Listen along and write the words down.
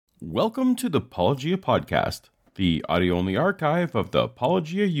Welcome to the Apologia Podcast, the audio-only archive of the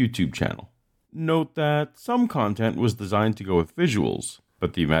Apologia YouTube channel. Note that some content was designed to go with visuals,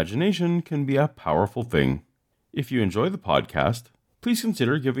 but the imagination can be a powerful thing. If you enjoy the podcast, please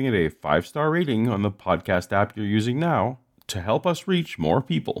consider giving it a 5-star rating on the podcast app you're using now to help us reach more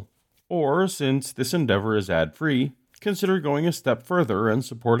people. Or, since this endeavor is ad-free, consider going a step further and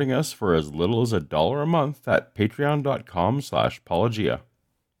supporting us for as little as $1 a month at patreon.com/apologia.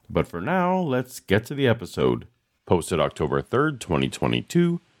 But for now, let's get to the episode, posted October 3rd,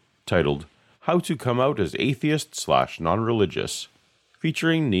 2022, titled How to Come Out as Atheist/Non-Religious,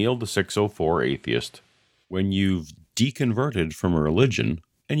 featuring Neil the 604 Atheist. When you've deconverted from a religion,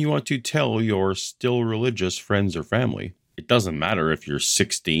 and you want to tell your still religious friends or family, it doesn't matter if you're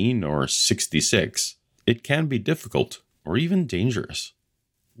 16 or 66, it can be difficult or even dangerous.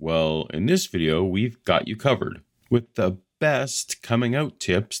 Well, in this video, we've got you covered with the best coming out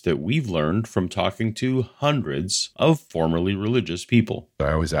tips that we've learned from talking to hundreds of formerly religious people.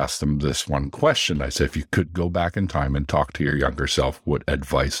 I always ask them this one question. I say, if you could go back in time and talk to your younger self, what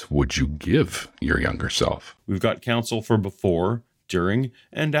advice would you give your younger self? We've got counsel for before, during,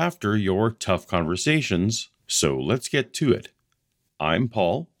 and after your tough conversations, so let's get to it. I'm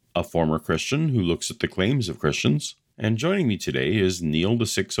Paul, a former Christian who looks at the claims of Christians, and joining me today is Neil the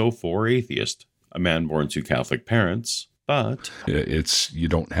 604 Atheist, a man born to Catholic parents, but it's you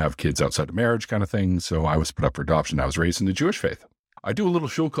don't have kids outside of marriage kind of thing, so I was put up for adoption. I was raised in the Jewish faith. I do a little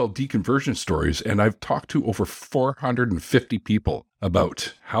show called Deconversion Stories, and I've talked to over 450 people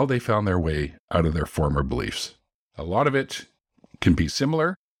about how they found their way out of their former beliefs. A lot of it can be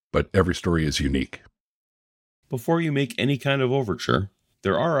similar, but every story is unique. Before you make any kind of overture,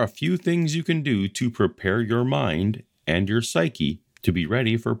 there are a few things you can do to prepare your mind and your psyche to be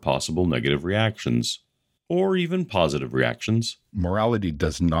ready for possible negative reactions, or even positive reactions. Morality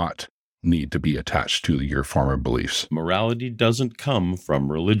does not need to be attached to your former beliefs. Morality doesn't come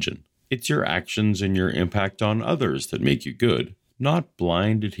from religion. It's your actions and your impact on others that make you good, not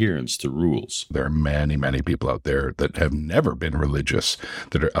blind adherence to rules. There are many, many people out there that have never been religious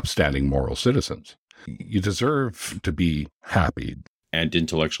that are upstanding moral citizens. You deserve to be happy and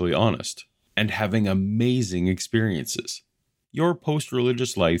intellectually honest and having amazing experiences. Your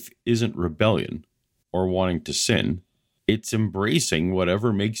post-religious life isn't rebellion or wanting to sin. It's embracing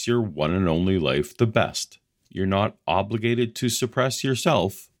whatever makes your one and only life the best. You're not obligated to suppress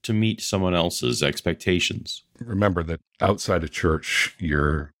yourself to meet someone else's expectations. Remember that outside of church,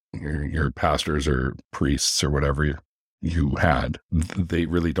 your pastors or priests or whatever you had, they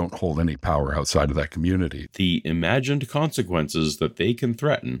really don't hold any power outside of that community. The imagined consequences that they can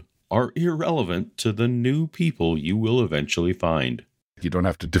threaten are irrelevant to the new people you will eventually find. You don't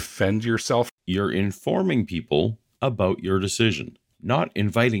have to defend yourself. You're informing people about your decision, not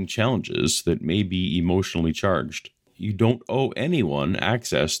inviting challenges that may be emotionally charged. You don't owe anyone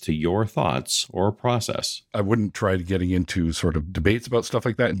access to your thoughts or process. I wouldn't try getting into sort of debates about stuff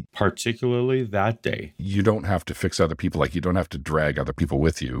like that. Particularly that day. You don't have to fix other people. Like, you don't have to drag other people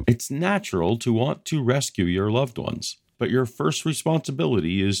with you. It's natural to want to rescue your loved ones, but your first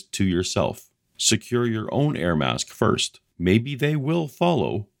responsibility is to yourself. Secure your own air mask first. Maybe they will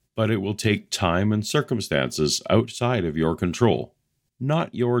follow, but it will take time and circumstances outside of your control.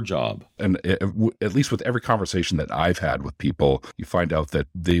 Not your job. And at least with every conversation that I've had with people, you find out that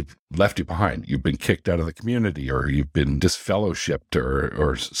they've left you behind. You've been kicked out of the community, or you've been disfellowshipped,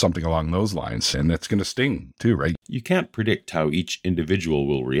 or something along those lines. And that's going to sting too, right? You can't predict how each individual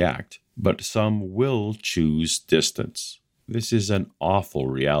will react, but some will choose distance. This is an awful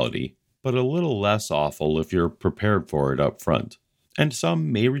reality, but a little less awful if you're prepared for it up front. And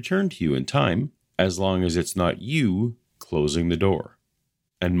some may return to you in time, as long as it's not you closing the door.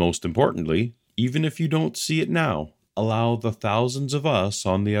 And most importantly, even if you don't see it now, allow the thousands of us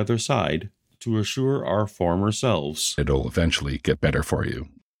on the other side to assure our former selves it'll eventually get better for you.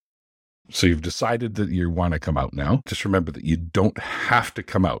 So you've decided that you want to come out now. Just remember that you don't have to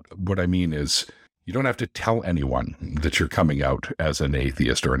come out. What I mean is, you don't have to tell anyone that you're coming out as an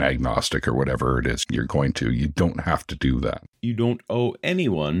atheist or an agnostic or whatever it is you're going to. You don't have to do that. You don't owe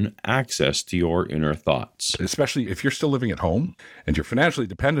anyone access to your inner thoughts. Especially if you're still living at home and you're financially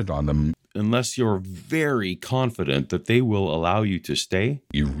dependent on them. Unless you're very confident that they will allow you to stay.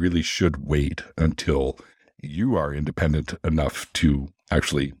 You really should wait until you are independent enough to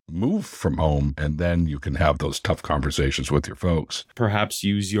actually move from home, and then you can have those tough conversations with your folks. Perhaps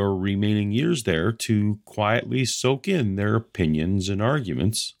use your remaining years there to quietly soak in their opinions and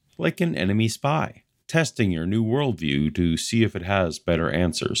arguments like an enemy spy, testing your new worldview to see if it has better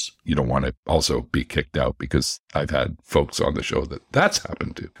answers. You don't want to also be kicked out, because I've had folks on the show that's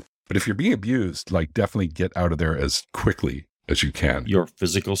happened to. But if you're being abused, like definitely get out of there as quickly as you can. Your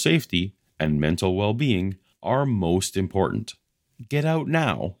physical safety and mental well-being are most important. Get out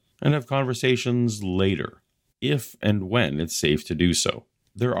now and have conversations later, if and when it's safe to do so.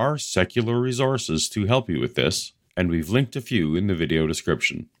 There are secular resources to help you with this, and we've linked a few in the video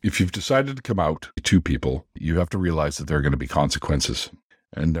description. If you've decided to come out to people, you have to realize that there are going to be consequences.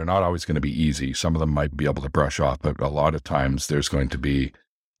 And they're not always going to be easy. Some of them might be able to brush off, but a lot of times there's going to be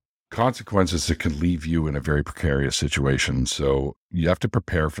consequences that can leave you in a very precarious situation. So you have to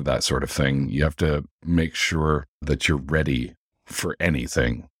prepare for that sort of thing. You have to make sure that you're ready for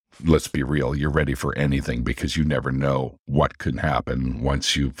anything. Let's be real, you're ready for anything because you never know what could happen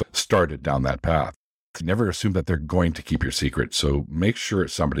once you've started down that path. Never assume that they're going to keep your secret. So make sure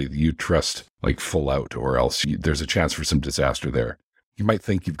it's somebody that you trust like full out, or else there's a chance for some disaster there. You might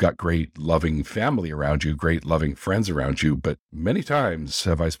think you've got great, loving family around you, great, loving friends around you, but many times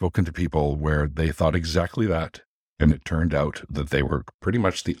have I spoken to people where they thought exactly that, and it turned out that they were pretty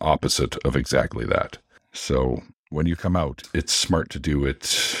much the opposite of exactly that. So when you come out, it's smart to do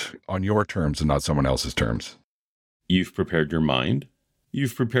it on your terms and not someone else's terms. You've prepared your mind.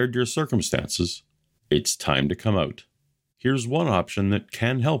 You've prepared your circumstances. It's time to come out. Here's one option that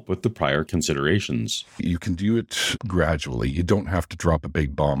can help with the prior considerations. You can do it gradually. You don't have to drop a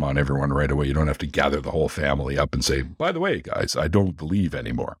big bomb on everyone right away. You don't have to gather the whole family up and say, by the way, guys, I don't believe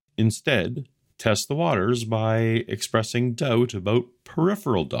anymore. Instead, test the waters by expressing doubt about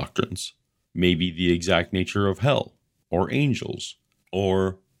peripheral doctrines. Maybe the exact nature of hell, or angels,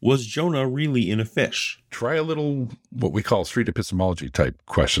 or was Jonah really in a fish? Try a little what we call street epistemology type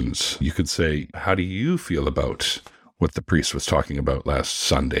questions. You could say, how do you feel about what the priest was talking about last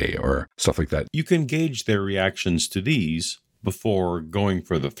Sunday, or stuff like that? You can gauge their reactions to these before going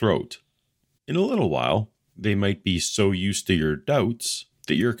for the throat. In a little while, they might be so used to your doubts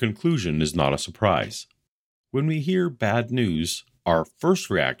that your conclusion is not a surprise. When we hear bad news, our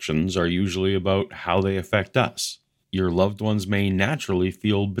first reactions are usually about how they affect us. Your loved ones may naturally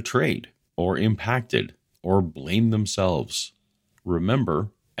feel betrayed, or impacted, or blame themselves. Remember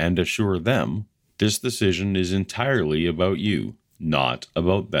and assure them this decision is entirely about you, not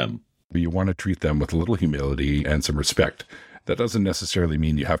about them. You want to treat them with a little humility and some respect. That doesn't necessarily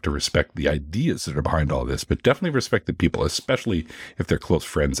mean you have to respect the ideas that are behind all this, but definitely respect the people, especially if they're close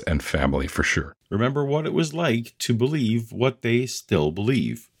friends and family, for sure. Remember what it was like to believe what they still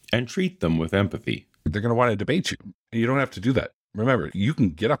believe, and treat them with empathy. They're going to want to debate you, and you don't have to do that. Remember, you can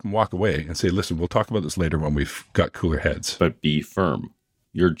get up and walk away and say, listen, we'll talk about this later when we've got cooler heads. But be firm.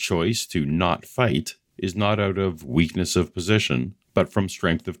 Your choice to not fight is not out of weakness of position, but from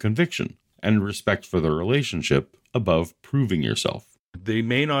strength of conviction and respect for the relationship above proving yourself. They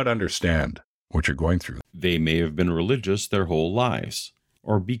may not understand what you're going through. They may have been religious their whole lives,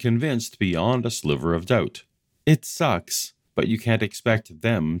 or be convinced beyond a sliver of doubt. It sucks, but you can't expect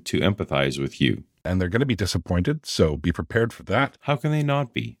them to empathize with you. And they're going to be disappointed, so be prepared for that. How can they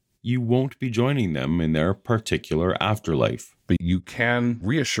not be? You won't be joining them in their particular afterlife. But you can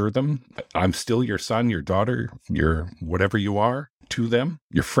reassure them, I'm still your son, your daughter, your whatever you are to them,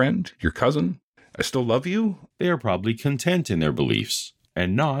 your friend, your cousin. I still love you. They are probably content in their beliefs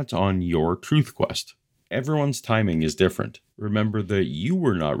and not on your truth quest. Everyone's timing is different. Remember that you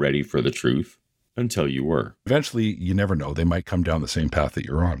were not ready for the truth until you were. Eventually, you never know. They might come down the same path that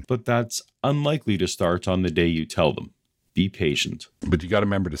you're on. But that's unlikely to start on the day you tell them. Be patient. But you got to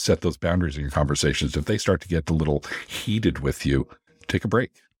remember to set those boundaries in your conversations. If they start to get a little heated with you, take a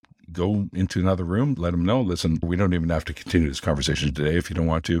break. Go into another room, let them know, listen, we don't even have to continue this conversation today if you don't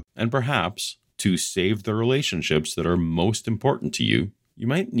want to. And perhaps, to save the relationships that are most important to you, you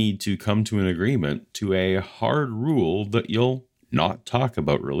might need to come to an agreement to a hard rule that you'll not talk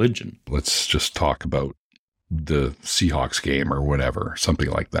about religion. Let's just talk about the Seahawks game or whatever, something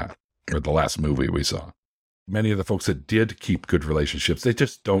like that, or the last movie we saw. Many of the folks that did keep good relationships, they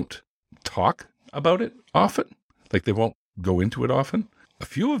just don't talk about it often. Like they won't go into it often. A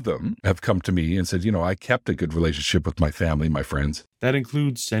few of them have come to me and said, I kept a good relationship with my family, my friends. That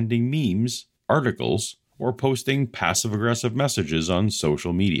includes sending memes, articles, or posting passive-aggressive messages on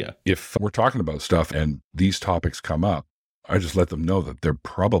social media. If we're talking about stuff and these topics come up, I just let them know that they're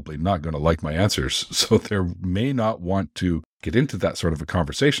probably not going to like my answers. So they may not want to get into that sort of a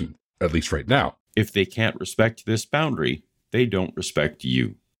conversation, at least right now. If they can't respect this boundary, they don't respect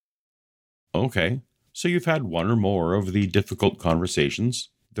you. Okay, so you've had one or more of the difficult conversations.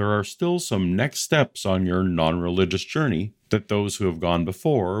 There are still some next steps on your non-religious journey that those who have gone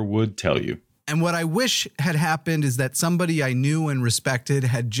before would tell you. And what I wish had happened is that somebody I knew and respected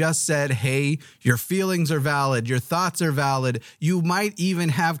had just said, hey, your feelings are valid, your thoughts are valid, you might even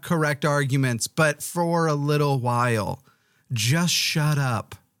have correct arguments, but for a little while, just shut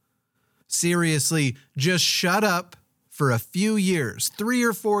up. Seriously, just shut up for a few years, 3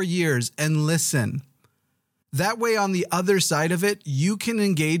 or 4 years, and listen. That way, on the other side of it, you can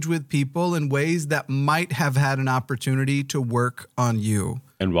engage with people in ways that might have had an opportunity to work on you.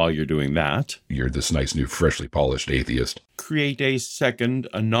 And while you're doing that, You're this nice new freshly polished atheist. create a second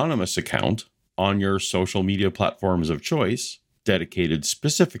anonymous account on your social media platforms of choice dedicated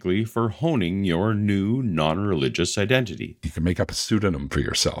specifically for honing your new non-religious identity. You can make up a pseudonym for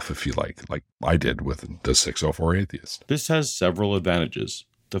yourself if you like I did with the 604 Atheist. This has several advantages.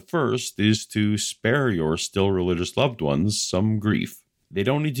 The first is to spare your still religious loved ones some grief. They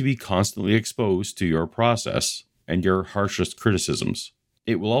don't need to be constantly exposed to your process and your harshest criticisms.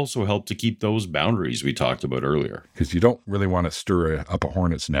 It will also help to keep those boundaries we talked about earlier. Because you don't really want to stir up a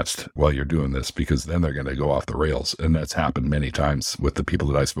hornet's nest while you're doing this, because then they're going to go off the rails. And that's happened many times with the people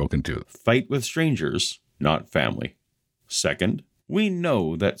that I've spoken to. Fight with strangers, not family. Second, we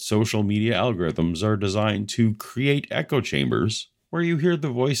know that social media algorithms are designed to create echo chambers where you hear the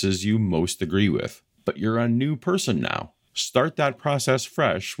voices you most agree with. But you're a new person now. Start that process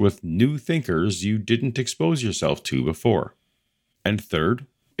fresh with new thinkers you didn't expose yourself to before. And third,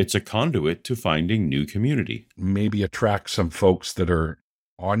 it's a conduit to finding new community. Maybe attract some folks that are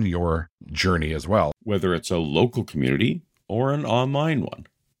on your journey as well. Whether it's a local community or an online one.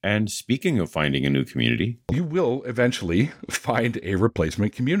 And speaking of finding a new community, You will eventually find a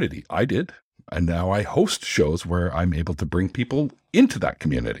replacement community. I did. And now I host shows where I'm able to bring people into that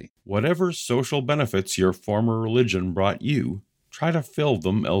community. whatever social benefits your former religion brought you, try to fill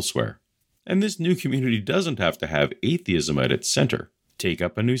them elsewhere. And this new community doesn't have to have atheism at its center. Take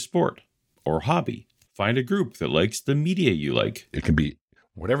up a new sport or hobby. Find a group that likes the media you like. It can be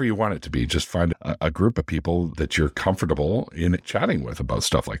whatever you want it to be. Just find a group of people that you're comfortable in chatting with about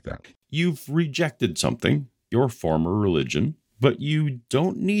stuff like that. You've rejected something, your former religion, but you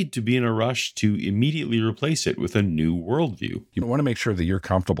don't need to be in a rush to immediately replace it with a new worldview. You want to make sure that you're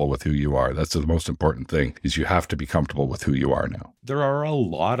comfortable with who you are. That's the most important thing, is you have to be comfortable with who you are now. There are a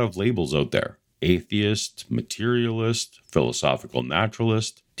lot of labels out there. Atheist, materialist, philosophical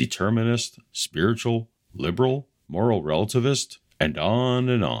naturalist, determinist, spiritual, liberal, moral relativist, and on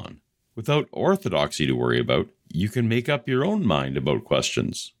and on. Without orthodoxy to worry about, you can make up your own mind about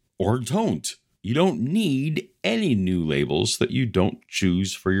questions. Or don't. You don't need any new labels that you don't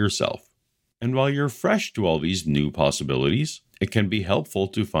choose for yourself. And while you're fresh to all these new possibilities, it can be helpful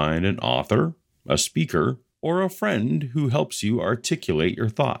to find an author, a speaker, or a friend who helps you articulate your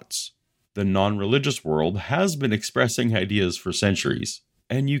thoughts. The non-religious world has been expressing ideas for centuries,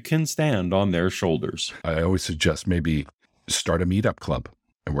 and you can stand on their shoulders. I always suggest maybe start a meetup club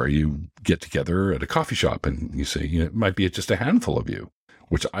where you get together at a coffee shop and you say, it might be just a handful of you,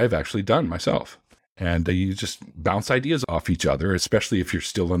 which I've actually done myself. And you just bounce ideas off each other, especially if you're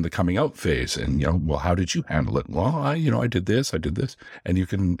still in the coming out phase. And, well, how did you handle it? Well, I did this. And you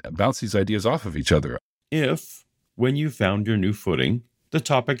can bounce these ideas off of each other. If, when you found your new footing, the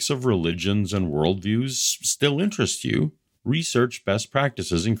topics of religions and worldviews still interest you, research best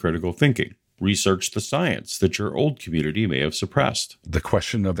practices in critical thinking. Research the science that your old community may have suppressed. The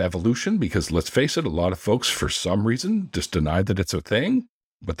question of evolution, because let's face it, a lot of folks, for some reason, just deny that it's a thing.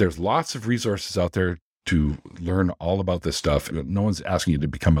 But there's lots of resources out there to learn all about this stuff. No one's asking you to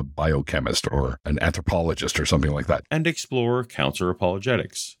become a biochemist or an anthropologist or something like that. And explore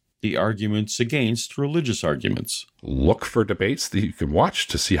counter-apologetics, the arguments against religious arguments. Look for debates that you can watch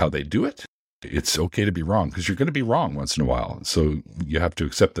to see how they do it. It's okay to be wrong, because you're going to be wrong once in a while. So you have to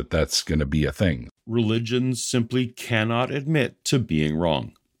accept that that's going to be a thing. Religions simply cannot admit to being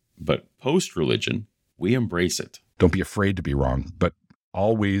wrong. But post-religion, we embrace it. Don't be afraid to be wrong, but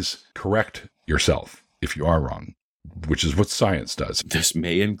always correct yourself if you are wrong, which is what science does. This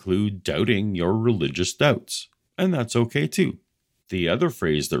may include doubting your religious doubts, and that's okay too. The other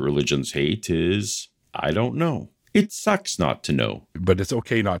phrase that religions hate is, I don't know. It sucks not to know. But it's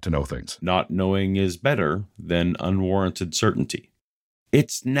okay not to know things. Not knowing is better than unwarranted certainty.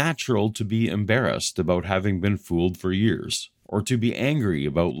 It's natural to be embarrassed about having been fooled for years, or to be angry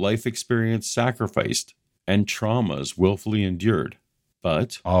about life experience sacrificed and traumas willfully endured.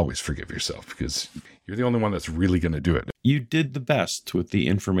 But always forgive yourself, because you're the only one that's really going to do it. You did the best with the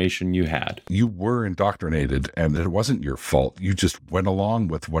information you had. You were indoctrinated, and it wasn't your fault. You just went along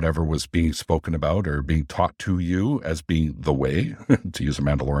with whatever was being spoken about or being taught to you as being the way, to use a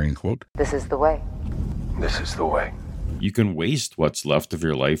Mandalorian quote. This is the way. This is the way. You can waste what's left of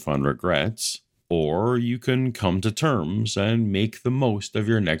your life on regrets, or you can come to terms and make the most of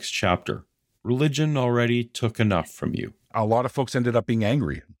your next chapter. Religion already took enough from you. A lot of folks ended up being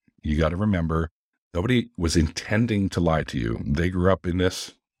angry. You got to remember, nobody was intending to lie to you. They grew up in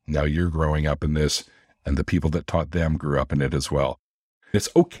this. Now you're growing up in this, and the people that taught them grew up in it as well. It's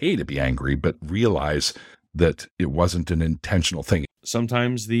okay to be angry, but realize that it wasn't an intentional thing.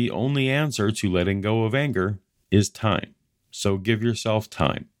 Sometimes the only answer to letting go of anger is time. So give yourself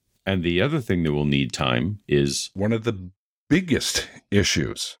time. And the other thing that will need time is one of the biggest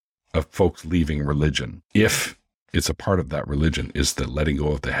issues of folks leaving religion, if it's a part of that religion, is the letting go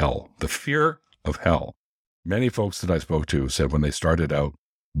of the hell, the fear of hell. Many folks that I spoke to said when they started out,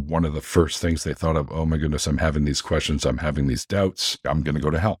 one of the first things they thought of, oh my goodness, I'm having these questions, I'm having these doubts, I'm going to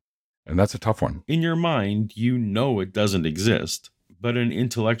go to hell. And that's a tough one. In your mind, you know it doesn't exist, but an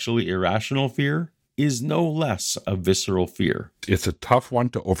intellectually irrational fear is no less a visceral fear. It's a tough one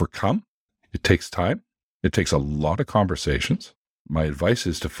to overcome. It takes time. It takes a lot of conversations. My advice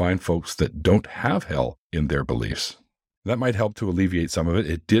is to find folks that don't have hell in their beliefs. That might help to alleviate some of it.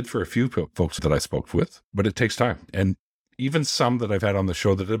 It did for a few folks that I spoke with, but it takes time. And even some that I've had on the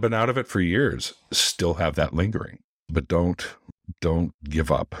show that have been out of it for years still have that lingering. But don't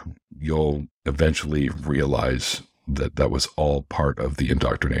give up. You'll eventually realize that that was all part of the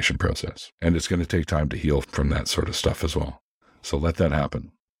indoctrination process. And it's going to take time to heal from that sort of stuff as well. So let that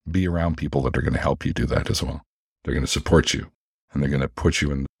happen. Be around people that are going to help you do that as well. They're going to support you, and they're going to put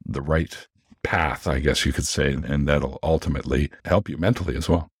you in the right path, I guess you could say, and that'll ultimately help you mentally as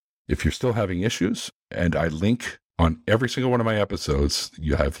well. If you're still having issues, and I link on every single one of my episodes,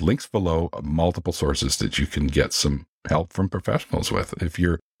 you have links below of multiple sources that you can get some help from professionals with. If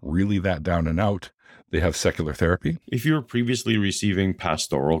you're really that down and out, they have secular therapy. If you were previously receiving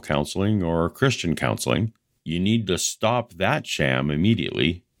pastoral counseling or Christian counseling, you need to stop that sham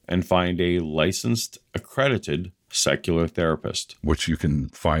immediately and find a licensed, accredited secular therapist. Which you can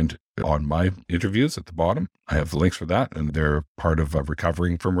find on my interviews at the bottom. I have the links for that, and they're part of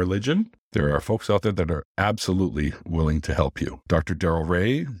recovering from religion. There are folks out there that are absolutely willing to help you. Dr. Daryl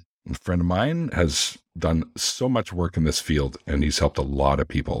Ray, a friend of mine, has done so much work in this field, and he's helped a lot of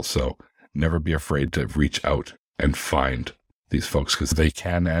people. So never be afraid to reach out and find these folks, because they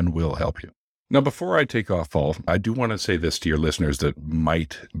can and will help you. Now, before I take off, Paul, I do want to say this to your listeners that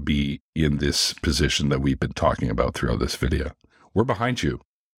might be in this position that we've been talking about throughout this video. We're behind you.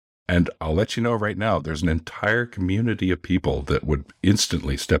 And I'll let you know right now, there's an entire community of people that would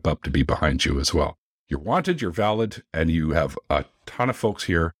instantly step up to be behind you as well. You're wanted, you're valid, and you have a ton of folks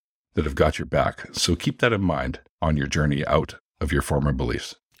here that have got your back. So keep that in mind on your journey out of your former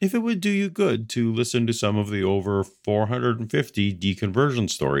beliefs. If it would do you good to listen to some of the over 450 deconversion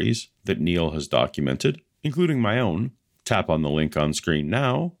stories that Neil has documented, including my own, tap on the link on screen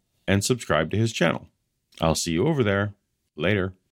now and subscribe to his channel. I'll see you over there. Later.